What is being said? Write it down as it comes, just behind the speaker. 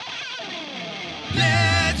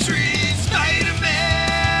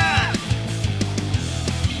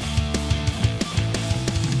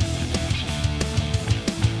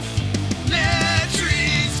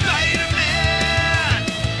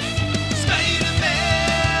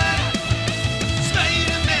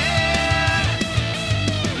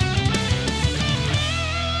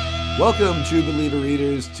Welcome, True Believer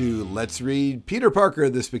readers, to Let's Read Peter Parker,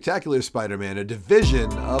 the Spectacular Spider-Man, a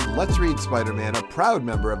division of Let's Read Spider-Man, a proud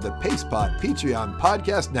member of the PacePod Patreon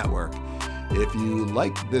Podcast Network. If you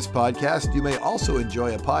like this podcast, you may also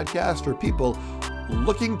enjoy a podcast for people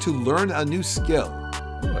looking to learn a new skill.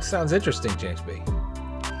 Oh, sounds interesting, James B.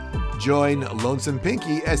 Join Lonesome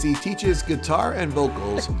Pinky as he teaches guitar and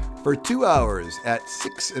vocals for 2 hours at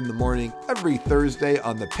 6 in the morning every Thursday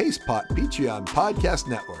on the PacePod Patreon Podcast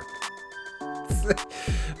Network.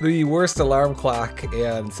 The worst alarm clock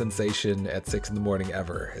and sensation at 6 in the morning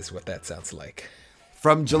ever is what that sounds like.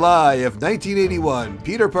 From July of 1981,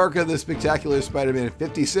 Peter Parker, the Spectacular Spider-Man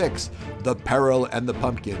 56, The Peril and the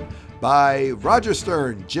Pumpkin, by Roger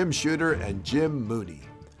Stern, Jim Shooter, and Jim Mooney.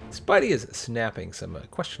 Spidey is snapping some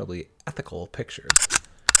questionably ethical pictures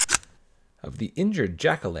of the injured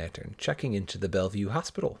Jack-O-Lantern checking into the Bellevue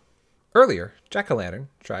Hospital. Earlier, Jack-O-Lantern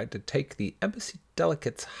tried to take the embassy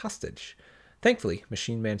delegates hostage. Thankfully,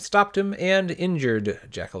 Machine Man stopped him and injured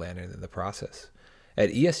Jack-O-Lantern in the process.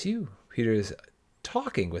 At ESU, Peter is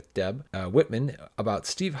talking with Deb Whitman about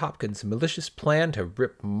Steve Hopkins' malicious plan to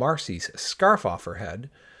rip Marcy's scarf off her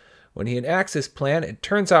head. When he enacts his plan, it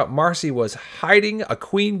turns out Marcy was hiding a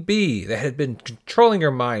queen bee that had been controlling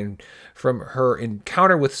her mind from her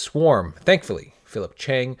encounter with Swarm. Thankfully, Philip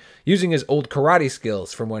Chang, using his old karate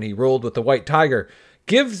skills from when he rolled with the White Tiger,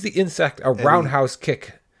 gives the insect a roundhouse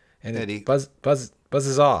kick, and it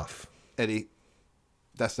buzzes off. Eddie,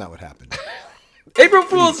 that's not what happened. April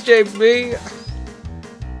Fool's, James B.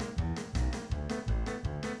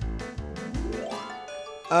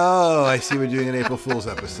 Oh, I see we're doing an April Fool's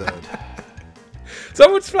episode. So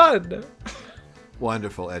much fun.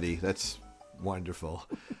 Wonderful, Eddie. That's wonderful.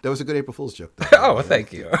 That was a good April Fool's joke, though. Oh, well,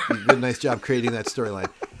 thank you. You did a nice job creating that storyline.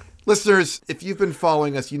 Listeners, if you've been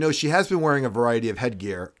following us, you know she has been wearing a variety of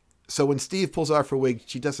headgear. So when Steve pulls off her wig,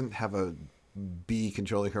 she doesn't have a bee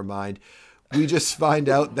controlling her mind. We just find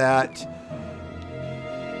out that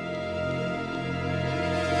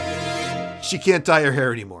she can't dye her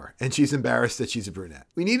hair anymore, and she's embarrassed that she's a brunette.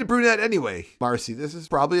 We need a brunette anyway. Marcy, this is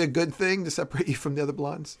probably a good thing to separate you from the other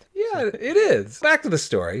blondes. Yeah, it is. Back to the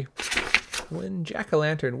story. When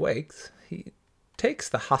Jack-O-Lantern wakes, he takes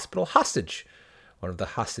the hospital hostage. One of the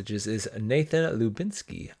hostages is Nathan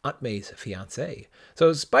Lubinsky, Aunt May's fiancé.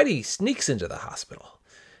 So Spidey sneaks into the hospital.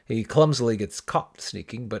 He clumsily gets caught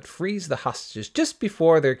sneaking, but frees the hostages just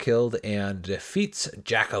before they're killed and defeats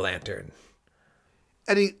Jack-O-Lantern.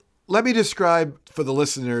 Eddie, let me describe for the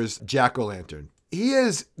listeners Jack-O-Lantern. He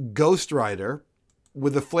is Ghost Rider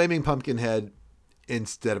with a flaming pumpkin head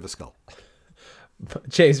instead of a skull.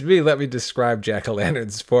 James B., let me describe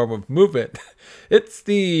Jack-O-Lantern's form of movement. It's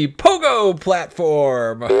the pogo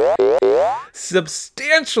platform.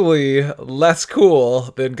 Substantially less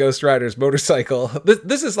cool than Ghost Rider's motorcycle.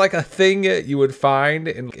 This is like a thing you would find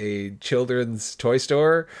in a children's toy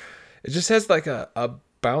store. It just has like a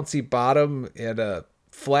bouncy bottom and a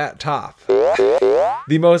flat top.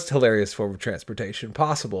 The most hilarious form of transportation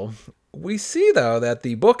possible. We see, though, that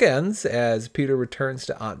the book ends as Peter returns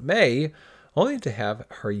to Aunt May, only to have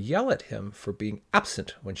her yell at him for being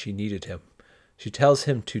absent when she needed him. She tells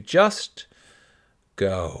him to just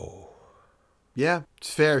go. Yeah,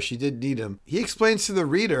 it's fair. She did need him. He explains to the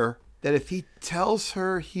reader that if he tells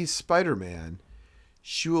her he's Spider-Man,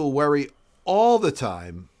 she will worry all the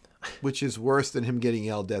time, which is worse than him getting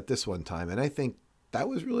yelled at this one time. And I think that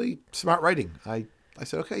was really smart writing. I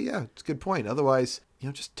said, okay, yeah, it's a good point. Otherwise,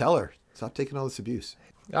 just tell her. Stop taking all this abuse.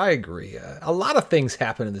 I agree. A lot of things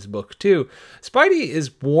happen in this book, too. Spidey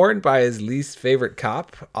is warned by his least favorite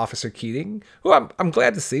cop, Officer Keating, who I'm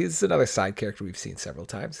glad to see. This is another side character we've seen several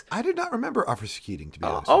times. I did not remember Officer Keating, to be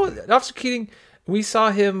honest. Officer Keating, we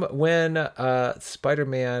saw him when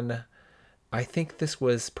Spider-Man, I think this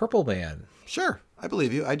was Purple Man. Sure, I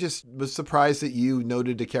believe you. I just was surprised that you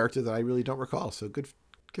noted a character that I really don't recall. So good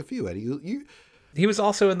for you, Eddie. He was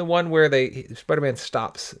also in the one where Spider-Man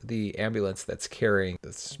stops the ambulance that's carrying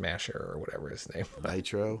the Smasher or whatever his name.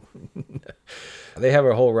 Nitro. They have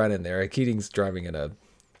a whole run in there. Keating's driving in a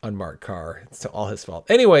unmarked car. It's all his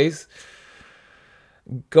fault. Anyways,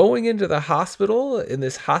 going into the hospital in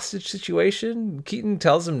this hostage situation, Keaton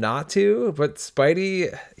tells him not to, but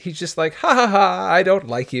Spidey, he's just like, ha ha ha, I don't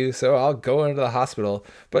like you, so I'll go into the hospital.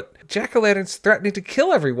 But Jack-O-Lantern's threatening to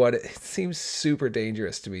kill everyone. It seems super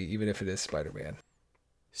dangerous to me, even if it is Spider-Man.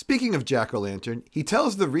 Speaking of Jack-O-Lantern, he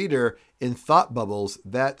tells the reader in thought bubbles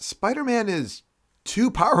that Spider-Man is too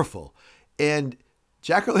powerful, and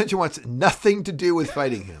Jack-O-Lantern wants nothing to do with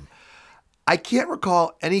fighting him. I can't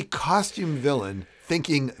recall any costume villain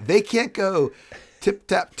thinking they can't go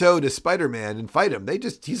tip-tap-toe to Spider-Man and fight him.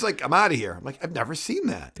 He's like, I'm out of here. I'm like, I've never seen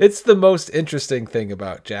that. It's the most interesting thing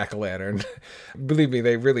about Jack-O-Lantern. Believe me,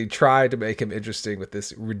 they really tried to make him interesting with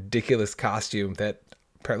this ridiculous costume that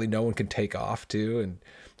apparently no one can take off too, and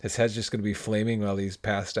his head's just going to be flaming while he's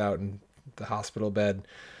passed out in the hospital bed.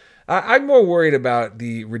 I'm more worried about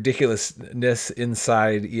the ridiculousness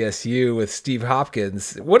inside ESU with Steve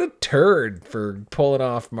Hopkins. What a turd for pulling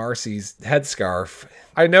off Marcy's headscarf.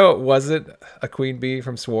 I know it wasn't a queen bee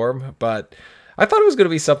from Swarm, but I thought it was going to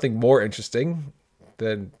be something more interesting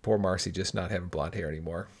than poor Marcy just not having blonde hair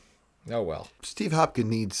anymore. Oh, well. Steve Hopkins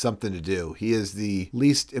needs something to do. He is the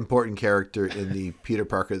least important character in the Peter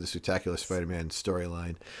Parker, the Spectacular Spider-Man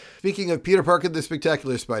storyline. Speaking of Peter Parker, the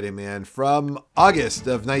Spectacular Spider-Man, from August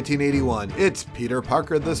of 1981, it's Peter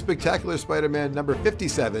Parker, the Spectacular Spider-Man, number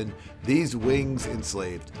 57, These Wings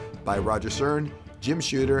Enslaved, by Roger Stern, Jim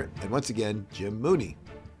Shooter, and once again, Jim Mooney.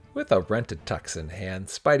 With a rented tux in hand,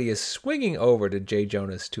 Spidey is swinging over to J.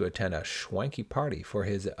 Jonas to attend a schwanky party for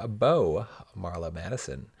his beau, Marla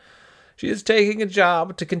Madison. She is taking a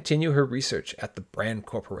job to continue her research at the Brand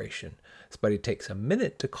Corporation. Spidey takes a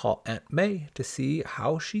minute to call Aunt May to see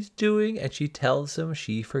how she's doing, and she tells him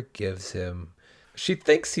she forgives him. She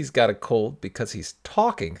thinks he's got a cold because he's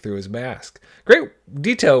talking through his mask. Great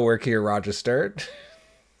detail work here, Roger Stern.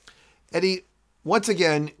 Eddie, once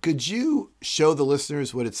again, could you show the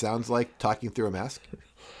listeners what it sounds like talking through a mask?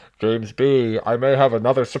 James B., I may have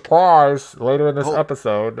another surprise later in this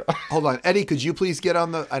episode. Hold on. Eddie, could you please get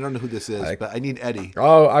on the... I don't know who this is, but I need Eddie.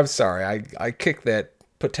 Oh, I'm sorry. I kicked that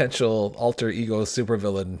potential alter ego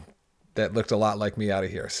supervillain that looked a lot like me out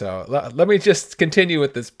of here. So let me just continue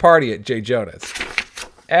with this party at J. Jonas.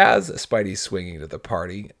 As Spidey's swinging to the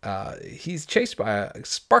party, he's chased by a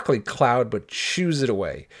sparkly cloud but shoos it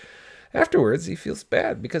away. Afterwards, he feels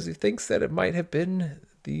bad because he thinks that it might have been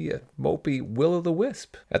the mopey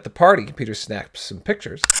Will-O-The-Wisp. At the party, Peter snaps some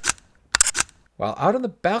pictures. While out on the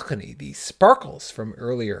balcony, the sparkles from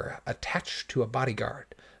earlier attach to a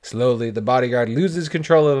bodyguard. Slowly, the bodyguard loses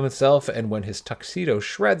control of himself, and when his tuxedo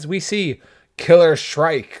shreds, we see Killer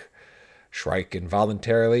Shrike. Shrike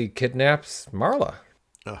involuntarily kidnaps Marla.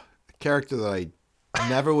 A character that I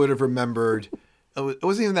never would have remembered. It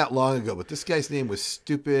wasn't even that long ago, but this guy's name was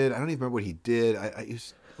stupid. I don't even remember what he did.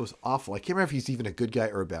 It was awful. I can't remember if he's even a good guy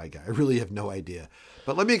or a bad guy. I really have no idea.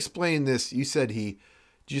 But let me explain this. You said did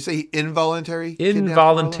you say he involuntarily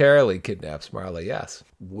kidnaps Marla? Yes.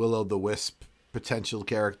 Will-O-The-Wisp potential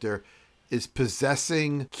character is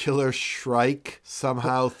possessing Killer Shrike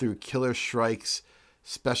somehow through Killer Shrike's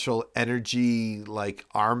special energy, like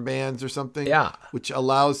armbands or something. Yeah. Which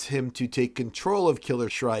allows him to take control of Killer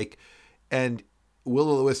Shrike, and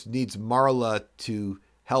Will-O-The-Wisp needs Marla to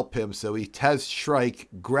help him, so he has Shrike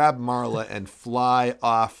grab Marla and fly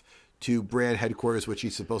off to Brand headquarters, which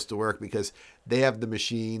he's supposed to work because they have the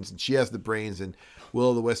machines and she has the brains, and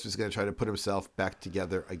Will-O-The-Wisp is going to try to put himself back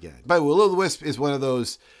together again. But Will-O-The-Wisp is one of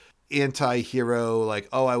those anti-hero, like,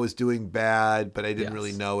 oh, I was doing bad, but I didn't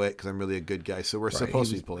really know it because I'm really a good guy. So we're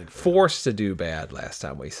supposed to be pulling for him. Forced to do bad last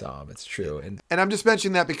time we saw him. It's true. And I'm just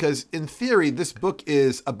mentioning that because in theory, this book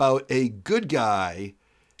is about a good guy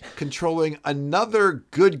controlling another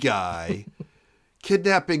good guy,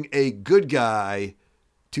 kidnapping a good guy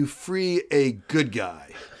to free a good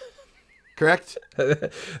guy. Correct?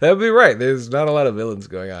 That would be right. There's not a lot of villains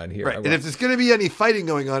going on here. Right. And if there's going to be any fighting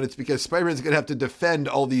going on, it's because Spider-Man's going to have to defend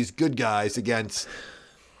all these good guys against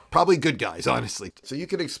probably good guys, honestly. So you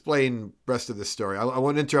can explain the rest of the story. I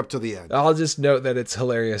won't interrupt till the end. I'll just note that it's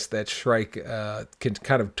hilarious that Shrike can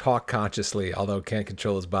kind of talk consciously, although can't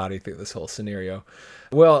control his body through this whole scenario.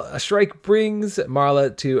 Well, Shrike brings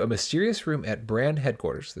Marla to a mysterious room at Brand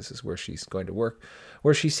headquarters. This is where she's going to work,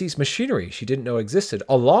 where she sees machinery she didn't know existed,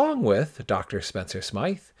 along with Dr. Spencer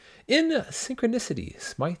Smythe. In synchronicity,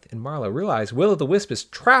 Smythe and Marla realize Will-O-The-Wisp is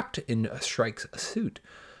trapped in Shrike's suit.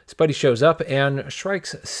 Spidey shows up and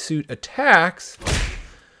Shrike's suit attacks,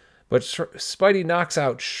 but Spidey knocks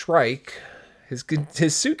out Shrike.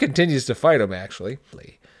 His suit continues to fight him, actually.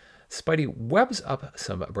 Spidey webs up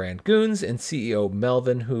some Brand goons and CEO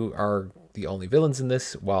Melvin, who are the only villains in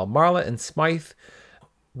this, while Marla and Smythe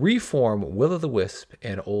reform Will-O-The-Wisp,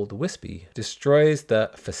 and Old Wispy destroys the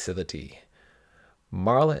facility.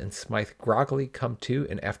 Marla and Smythe groggily come to,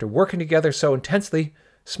 and after working together so intensely,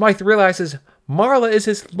 Smythe realizes Marla is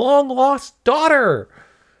his long-lost daughter.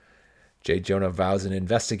 J. Jonah vows an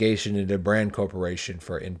investigation into Brand Corporation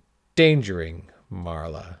for endangering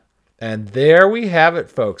Marla. And there we have it,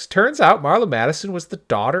 folks. Turns out Marla Madison was the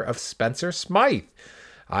daughter of Spencer Smythe.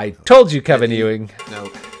 I told you, Kevin Eddie, Ewing.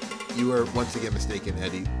 No, you were once again mistaken,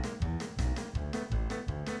 Eddie.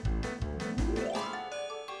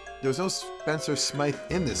 There was no Spencer Smythe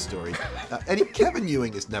in this story. Eddie, Kevin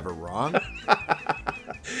Ewing is never wrong.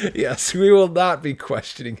 Yes, we will not be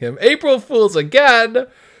questioning him. April Fools again.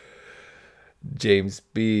 James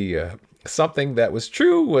B. Something that was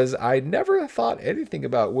true was I never thought anything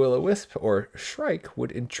about Will-O-Wisp or Shrike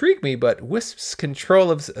would intrigue me, but Wisp's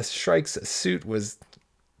control of Shrike's suit was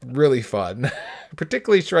really fun.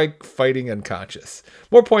 Particularly Shrike fighting unconscious.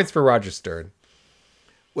 More points for Roger Stern.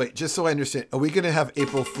 Wait, just so I understand, are we going to have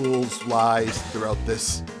April Fool's lies throughout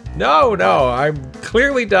this? No, I'm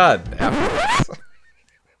clearly done after this.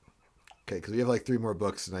 Okay, because we have like 3 more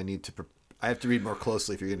books, and I have to read more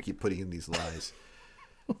closely if you're going to keep putting in these lies.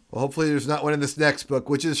 Well, hopefully there's not one in this next book,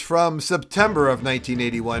 which is from September of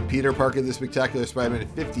 1981. Peter Parker, The Spectacular Spider-Man,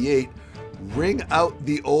 58. Ring Out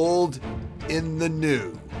the Old in the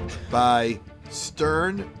New by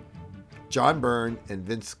Stern, John Byrne, and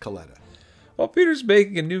Vince Coletta. While Peter's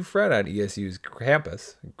making a new friend on ESU's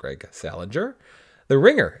campus, Greg Salinger, the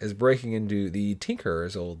Ringer is breaking into the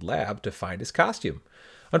Tinkerer's old lab to find his costume.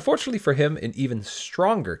 Unfortunately for him, an even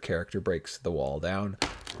stronger character breaks the wall down,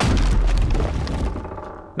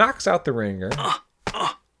 knocks out the Ringer,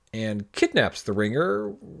 and kidnaps the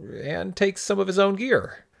Ringer and takes some of his own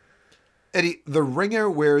gear. Eddie, the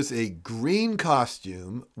Ringer wears a green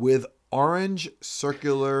costume with orange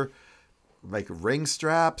circular like ring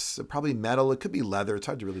straps, probably metal. It could be leather. It's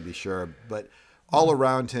hard to really be sure. But all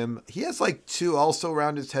around him, he has like 2 also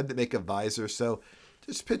around his head that make a visor. So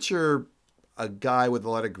just picture a guy with a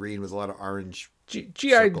lot of green with a lot of orange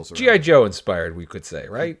G.I. Joe inspired, we could say,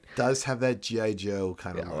 right? He does have that G.I. Joe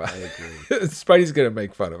kind of look. I agree. Spidey's going to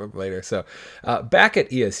make fun of him later. So back at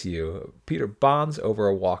ESU, Peter bonds over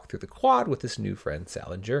a walk through the quad with his new friend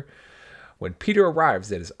Salinger. When Peter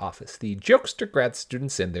arrives at his office, the jokester grad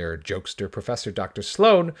students and their jokester professor, Dr.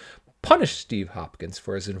 Sloan, punish Steve Hopkins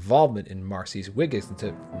for his involvement in Marcy's wig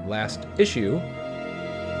incident from last issue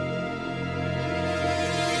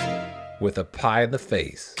with a pie in the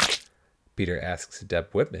face. Peter asks Deb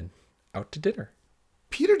Whitman out to dinner.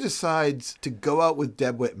 Peter decides to go out with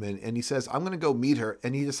Deb Whitman, and he says, I'm going to go meet her.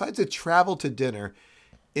 And he decides to travel to dinner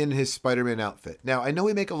in his Spider-Man outfit. Now, I know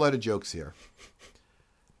we make a lot of jokes here,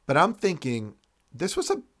 but I'm thinking this was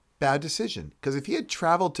a bad decision. Because if he had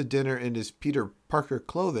traveled to dinner in his Peter Parker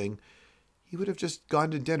clothing, he would have just gone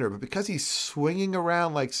to dinner. But because he's swinging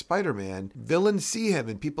around like Spider-Man, villains see him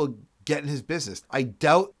and people get in his business. I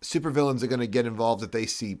doubt supervillains are going to get involved if they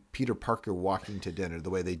see Peter Parker walking to dinner the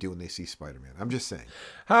way they do when they see Spider-Man. I'm just saying.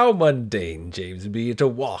 How mundane, James B., to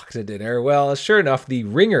walk to dinner. Well, sure enough, the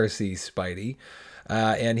Ringer sees Spidey,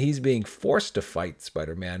 and he's being forced to fight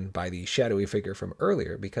Spider-Man by the shadowy figure from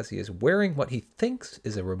earlier because he is wearing what he thinks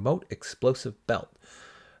is a remote explosive belt.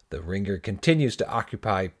 The Ringer continues to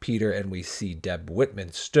occupy Peter, and we see Deb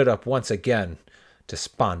Whitman stood up once again,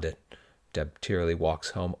 despondent. Deb tearily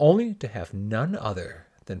walks home, only to have none other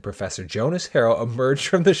than Professor Jonas Harrow emerge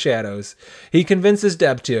from the shadows. He convinces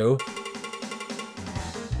Deb to...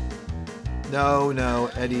 No,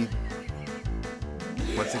 Eddie.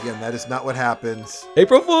 Once again, that is not what happens.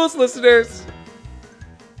 April Fool's, listeners!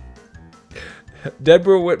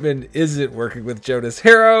 Deborah Whitman isn't working with Jonas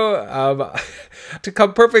Harrow. To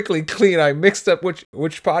come perfectly clean, I mixed up which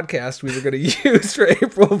podcast we were going to use for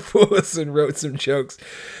April Fool's and wrote some jokes.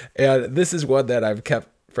 And this is one that I've kept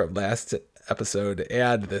from last episode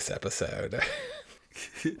and this episode.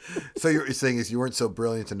 So what you're saying is you weren't so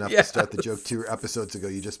brilliant enough to start the joke 2 episodes ago.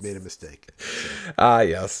 You just made a mistake.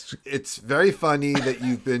 Yes. It's very funny that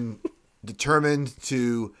you've been determined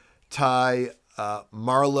to tie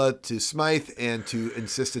Marla to Smythe and to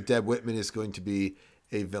insist that Deb Whitman is going to be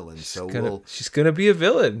a villain. She's gonna be a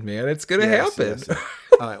villain, man. It's gonna happen. Yes.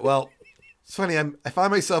 All right. Well, it's funny. I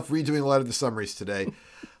find myself redoing a lot of the summaries today.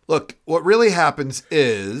 Look, what really happens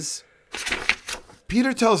is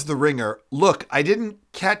Peter tells the Ringer, "Look, I didn't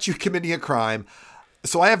catch you committing a crime,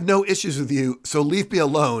 so I have no issues with you. So leave me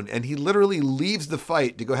alone." And he literally leaves the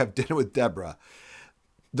fight to go have dinner with Deborah.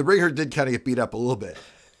 The Ringer did kind of get beat up a little bit.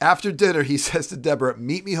 After dinner, he says to Deborah,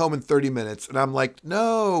 "Meet me home in 30 minutes. And I'm like,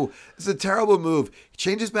 no, this is a terrible move. He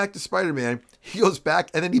changes back to Spider-Man. He goes back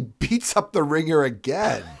and then he beats up the Ringer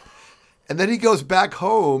again. And then he goes back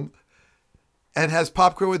home and has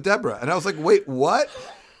popcorn with Deborah. And I was like, wait, what?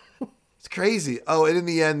 It's crazy. Oh, and in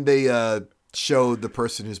the end, they showed the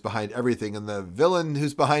person who's behind everything. And the villain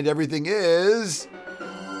who's behind everything is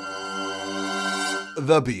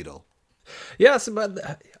the Beetle. Yes,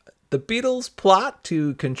 but the Beetle's plot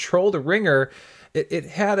to control the Ringer, it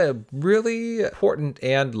had a really important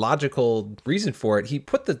and logical reason for it. He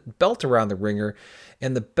put the belt around the Ringer,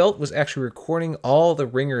 and the belt was actually recording all the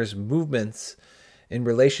Ringer's movements in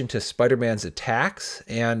relation to Spider-Man's attacks.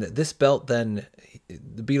 And this belt then,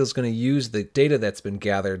 the Beetle's going to use the data that's been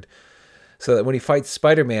gathered so that when he fights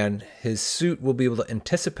Spider-Man, his suit will be able to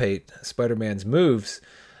anticipate Spider-Man's moves.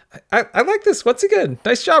 I like this. Once again,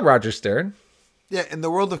 nice job, Roger Stern. Yeah, in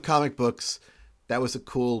the world of comic books, that was a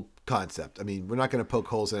cool concept. I mean, we're not going to poke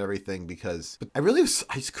holes in everything because I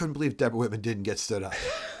just couldn't believe Deborah Whitman didn't get stood up.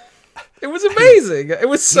 It was amazing. It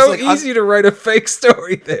was so like, easy to write a fake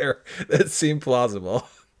story there that seemed plausible.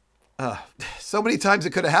 So many times it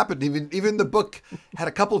could have happened. Even the book had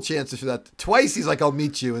a couple chances for that. Twice he's like, I'll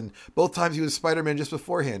meet you. And both times he was Spider-Man just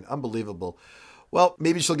beforehand. Unbelievable. Well,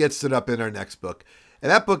 maybe she'll get stood up in our next book. And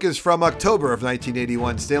that book is from October of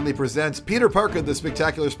 1981. Stanley presents Peter Parker, The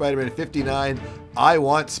Spectacular Spider-Man 59, I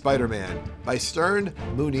Want Spider-Man by Stern,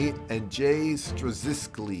 Mooney, and Jay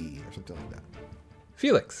Straczynski, or something like that.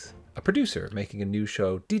 Felix, a producer making a new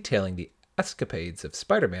show detailing the escapades of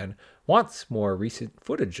Spider-Man, wants more recent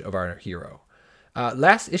footage of our hero.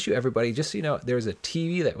 Last issue, everybody, just so you know, there was a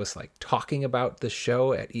TV that was like talking about the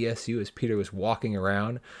show at ESU as Peter was walking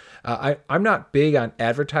around. I'm not big on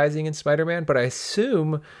advertising in Spider-Man, but I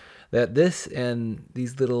assume that this and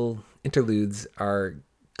these little interludes are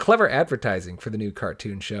clever advertising for the new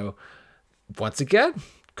cartoon show. Once again,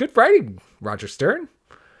 good writing, Roger Stern.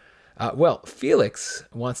 Well, Felix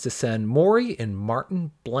wants to send Maury and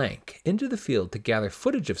Martin Blank into the field to gather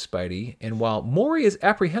footage of Spidey, and while Maury is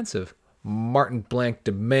apprehensive, Martin Blank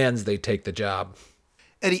demands they take the job.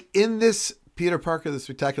 Eddie, in this Peter Parker, The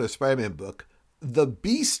Spectacular Spider-Man book, the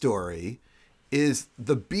B story is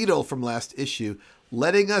the Beetle from last issue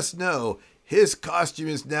letting us know his costume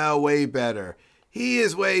is now way better. He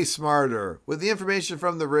is way smarter. With the information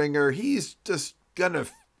from the Ringer, he's just going to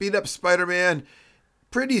beat up Spider-Man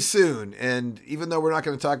pretty soon. And even though we're not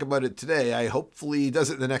going to talk about it today, hopefully he does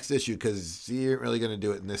it in the next issue because he ain't really going to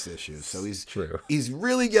do it in this issue. So he's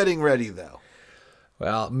really getting ready, though.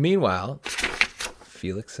 Well, meanwhile,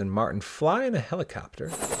 Felix and Martin fly in a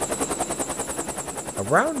helicopter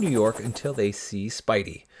around New York until they see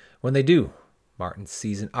Spidey. When they do, Martin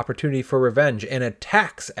sees an opportunity for revenge and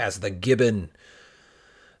attacks as the Gibbon.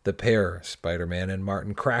 The pair, Spider-Man and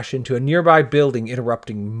Martin, crash into a nearby building,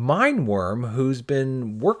 interrupting Mindworm, who's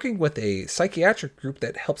been working with a psychiatric group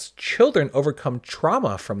that helps children overcome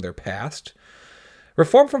trauma from their past.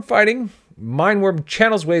 Reformed from fighting, Mindworm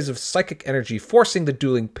channels waves of psychic energy, forcing the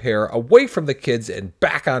dueling pair away from the kids and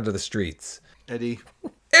back onto the streets. Eddie.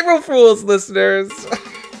 April Fools, listeners!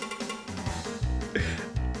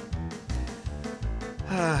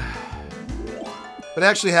 What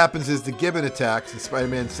actually happens is the Gibbon attacks, and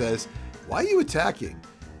Spider-Man says, "Why are you attacking?"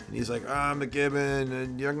 And he's like, "I'm a Gibbon,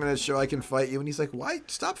 and you're going to show I can fight you." And he's like, "Why?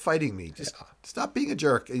 Stop fighting me. Just stop being a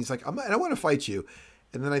jerk." And he's like, I don't want to fight you.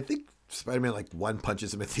 And then I think Spider-Man one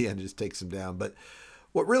punches him at the end and just takes him down. But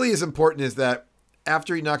what really is important is that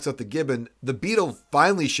after he knocks out the Gibbon, the Beetle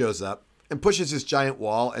finally shows up and pushes his giant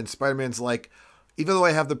wall. And Spider-Man's like, even though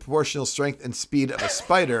I have the proportional strength and speed of a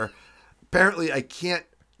spider, apparently I can't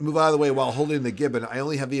move out of the way while holding the Gibbon. I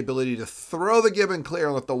only have the ability to throw the Gibbon clear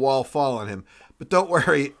and let the wall fall on him. But don't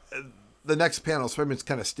worry, the next panel, Spider-Man's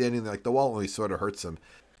kind of standing there, like the wall only sort of hurts him.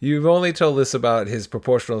 You've only told us about his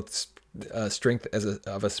proportional strength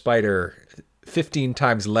of a spider 15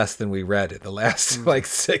 times less than we read in the last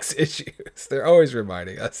 6 issues. They're always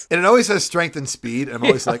reminding us. And it always has strength and speed. And I'm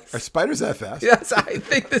always like, are spiders that fast? Yes, I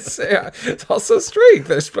think this. It's also strength.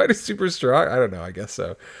 Are spiders super strong? I don't know. I guess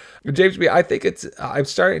so. James B., I think I'm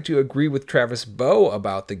starting to agree with Travis Bow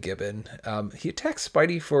about the Gibbon. He attacks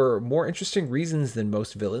Spidey for more interesting reasons than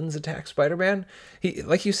most villains attack Spider-Man. He,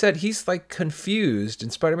 like you said, he's confused,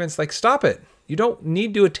 and Spider-Man's like, "Stop it. You don't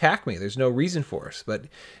need to attack me. There's no reason for us." But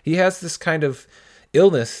he has this kind of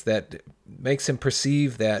illness that makes him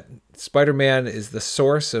perceive that Spider-Man is the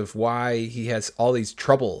source of why he has all these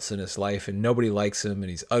troubles in his life, and nobody likes him,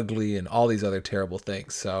 and he's ugly, and all these other terrible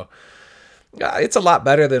things. So it's a lot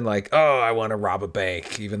better than I want to rob a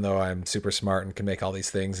bank, even though I'm super smart and can make all these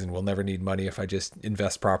things and will never need money if I just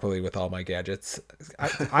invest properly with all my gadgets.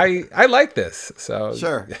 I like this. So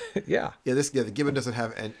sure. Yeah. The Gibbon doesn't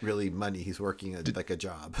have really money. He's working a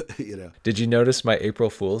job, Did you notice my April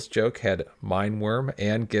Fool's joke had Mindworm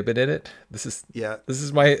and Gibbon in it? This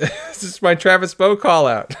is my Travis Bow call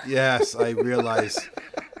out. Yes, I realize.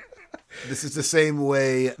 This is the same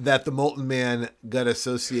way that the Molten Man got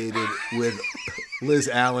associated with Liz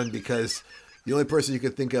Allen, because the only person you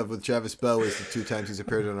could think of with Travis Bow is the 2 times he's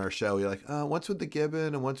appeared on our show. You're like, once with the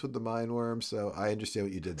Gibbon and once with the Mindworm. So I understand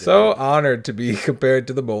what you did there. So honored to be compared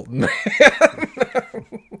to the Molten Man.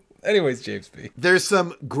 Anyways, James B. There's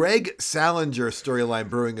some Greg Salinger storyline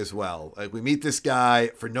brewing as well. We meet this guy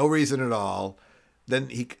for no reason at all. Then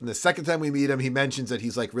the second time we meet him, he mentions that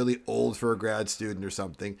he's like really old for a grad student or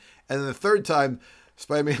something. And then the third time,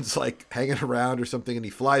 Spider-Man's like hanging around or something, and he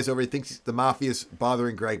flies over. He thinks the mafia's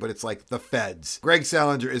bothering Greg, but it's like the feds. Greg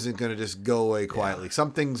Salinger isn't going to just go away quietly. Yeah.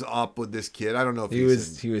 Something's up with this kid. I don't know if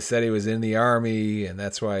he said he was in the Army, and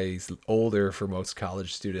that's why he's older for most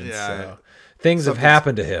college students. Yeah. So things have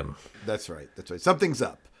happened to him. That's right. Something's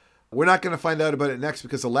up. We're not going to find out about it next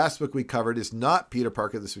because the last book we covered is not Peter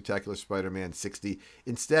Parker, The Spectacular Spider-Man 60.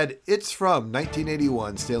 Instead, it's from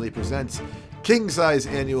 1981. Stanley presents king-size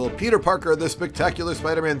annual Peter Parker, The Spectacular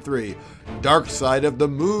Spider-Man 3, Dark Side of the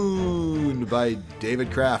Moon by David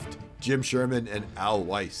Kraft, Jim Sherman, and Al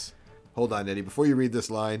Weiss. Hold on, Eddie. Before you read this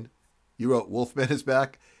line, you wrote Wolfman is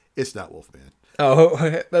back. It's not Wolfman.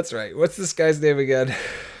 Oh, that's right. What's this guy's name again?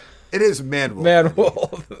 It is Man-Wolf.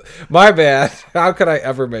 Man-Wolf. My bad. How could I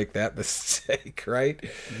ever make that mistake, right?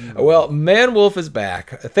 Well, Man-Wolf is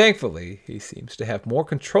back. Thankfully, he seems to have more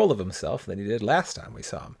control of himself than he did last time we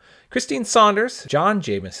saw him. Christine Saunders, John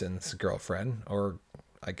Jameson's girlfriend, or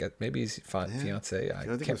I guess maybe his fiance. I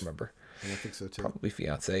can't remember. I think so, too. Probably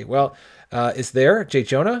fiance. Well, is there J.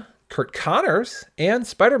 Jonah, Kurt Connors, and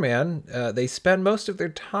Spider-Man. They spend most of their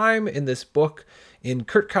time in this book in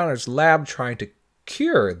Kurt Connors' lab trying to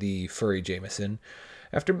cure the furry Jameson.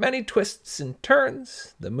 After many twists and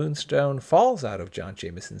turns, the Moonstone falls out of John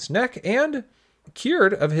Jameson's neck and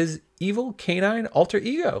cured of his evil canine alter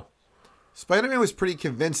ego. Spider-Man was pretty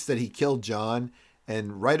convinced that he killed John,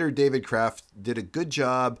 and writer David Kraft did a good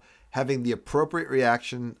job having the appropriate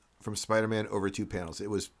reaction from Spider-Man over 2 panels.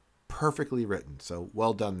 It was perfectly written, so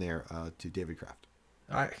well done there to David Kraft.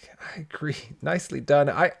 I agree. Nicely done.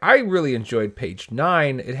 I really enjoyed page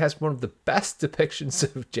 9. It has one of the best depictions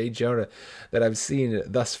of J. Jonah that I've seen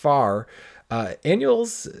thus far.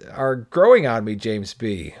 Annuals are growing on me, James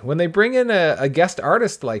B. When they bring in a guest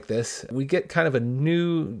artist like this, we get kind of a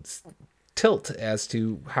new tilt as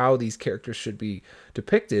to how these characters should be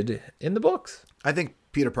depicted in the books. I think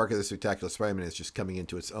Peter Parker, The Spectacular Spider-Man is just coming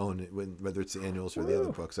into its own, whether it's the annuals or the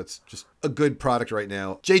other books. That's just a good product right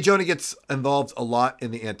now. J. Jonah gets involved a lot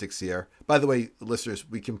in the antics here. By the way, listeners,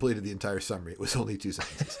 we completed the entire summary. It was only 2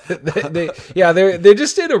 sentences. they're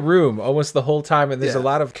just in a room almost the whole time, and there's a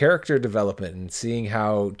lot of character development and seeing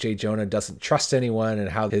how J. Jonah doesn't trust anyone and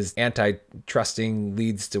how his anti-trusting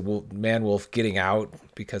leads to Man-Wolf getting out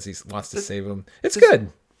because he wants to save him. It's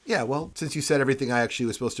good. Yeah, well, since you said everything I actually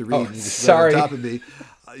was supposed to read, and you just read on top of me.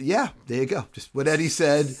 There you go. Just what Eddie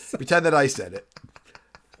said. Pretend that I said it.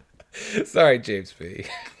 Sorry, James B.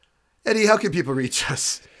 Eddie, how can people reach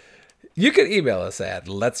us? You can email us at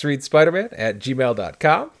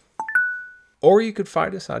letsreadspiderman@gmail.com. Or you could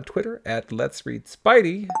find us on Twitter at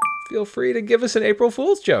letsreadspidey. Feel free to give us an April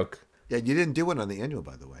Fool's joke. Yeah, you didn't do one on the annual,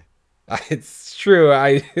 by the way. It's true.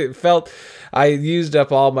 I felt I used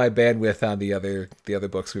up all my bandwidth on the other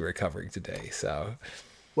books we were covering today. So,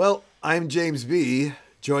 well, I'm James B,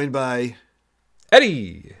 joined by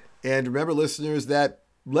Eddie. And remember, listeners, that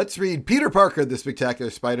Let's Read Peter Parker, The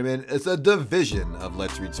Spectacular Spider-Man is a division of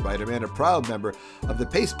Let's Read Spider-Man, a proud member of the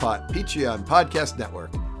Pacepot Patreon Podcast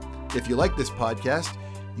Network. If you like this podcast,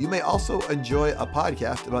 you may also enjoy a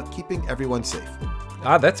podcast about keeping everyone safe.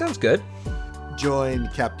 That sounds good. Join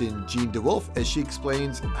Captain Jean DeWolf as she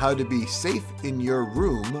explains how to be safe in your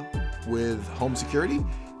room with home security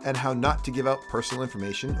and how not to give out personal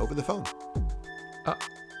information over the phone.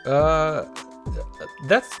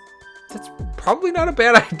 That's probably not a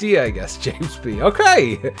bad idea, I guess, James B.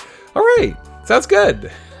 Okay. All right. Sounds good.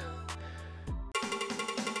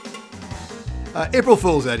 April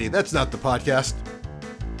Fool's, Eddie. That's not the podcast.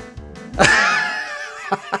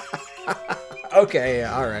 Okay,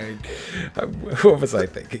 all right. What was I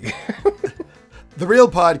thinking? The real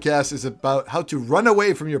podcast is about how to run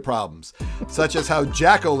away from your problems, such as how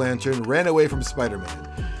Jack-O-Lantern ran away from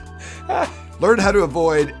Spider-Man. Learn how to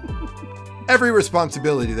avoid every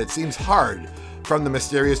responsibility that seems hard from the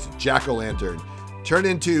mysterious Jack-O-Lantern. Turn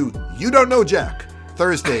into You Don't Know Jack,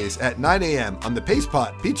 Thursdays at 9 a.m. on the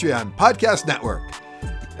Pacepot Patreon Podcast Network.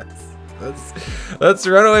 Let's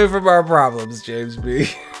run away from our problems, James B.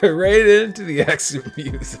 Right into the exit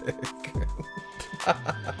music.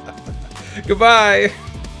 Goodbye.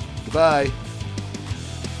 Goodbye.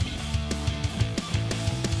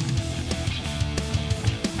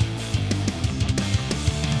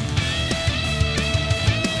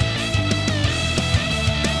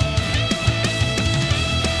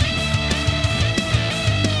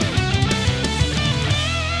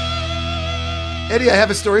 Eddie, I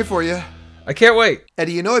have a story for you. I can't wait.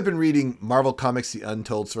 Eddie, you know I've been reading Marvel Comics The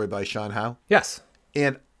Untold Story by Sean Howe? Yes.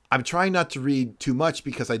 And I'm trying not to read too much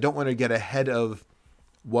because I don't want to get ahead of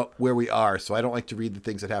where we are. So I don't like to read the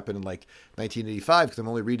things that happened in like 1985 because I'm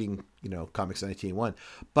only reading, comics in 1981.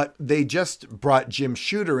 But they just brought Jim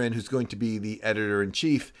Shooter in, who's going to be the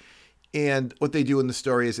editor-in-chief. And what they do in the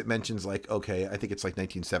story is it mentions like, okay, I think it's like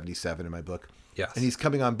 1977 in my book. Yes. And he's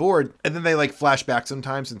coming on board. And then they like flash back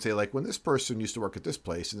sometimes and say like, when this person used to work at this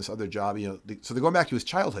place and this other job, so they're going back to his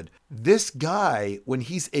childhood. This guy, when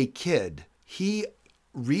he's a kid, he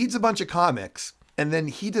reads a bunch of comics and then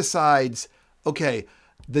he decides, okay,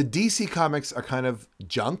 the DC comics are kind of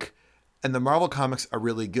junk and the Marvel comics are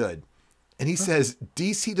really good. And he says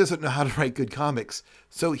DC doesn't know how to write good comics.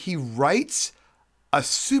 So he writes a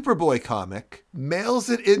Superboy comic, mails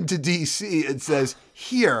it into DC and says,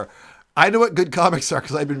 here, I know what good comics are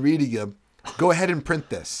because I've been reading them. Go ahead and print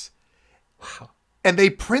this. Wow. And they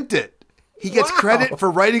print it. He gets credit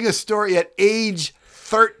for writing a story at age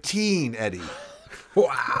 13, Eddie.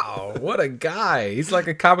 Wow, what a guy. He's like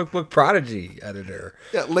a comic book prodigy editor.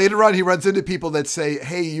 Yeah, later on, he runs into people that say,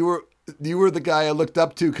 hey, you were the guy I looked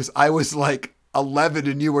up to because I was like 11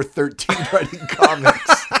 and you were 13 writing comics.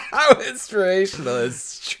 How inspirational.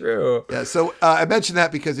 It's true. Yeah, so I mentioned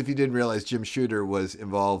that because if you didn't realize, Jim Shooter was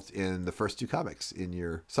involved in the first two comics in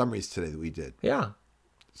your summaries today that we did. Yeah.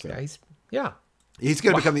 So, He's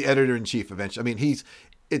going to become the editor-in-chief eventually. I mean,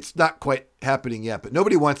 it's not quite happening yet, but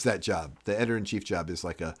nobody wants that job. The editor-in-chief job is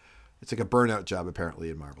like a burnout job apparently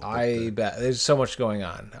in Marvel. I bet there's so much going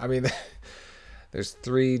on. I mean, there's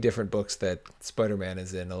 3 different books that Spider-Man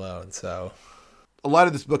is in alone. So a lot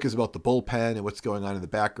of this book is about the bullpen and what's going on in the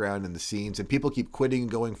background and the scenes, and people keep quitting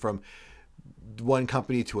and going from one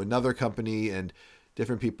company to another company, and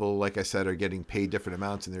different people, like I said, are getting paid different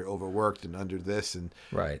amounts and they're overworked and under this. And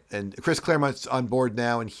right. And Chris Claremont's on board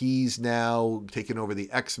now, and he's now taking over the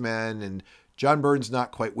X-Men, and John Byrne's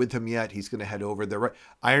not quite with him yet. He's going to head over there.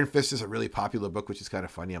 Iron Fist is a really popular book, which is kind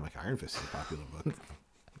of funny. I'm like, Iron Fist is a popular book.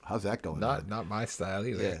 How's that going? Not my style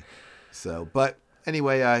either. Yeah. So, but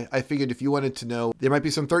anyway, I figured if you wanted to know, there might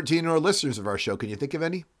be some 13-year-old listeners of our show. Can you think of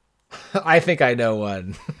any? I think I know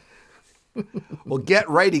one. Well, get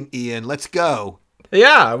writing, Ian. Let's go.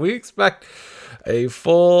 Yeah, we expect a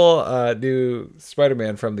full new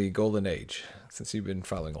Spider-Man from the Golden Age, since you've been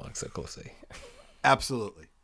following along so closely. Absolutely.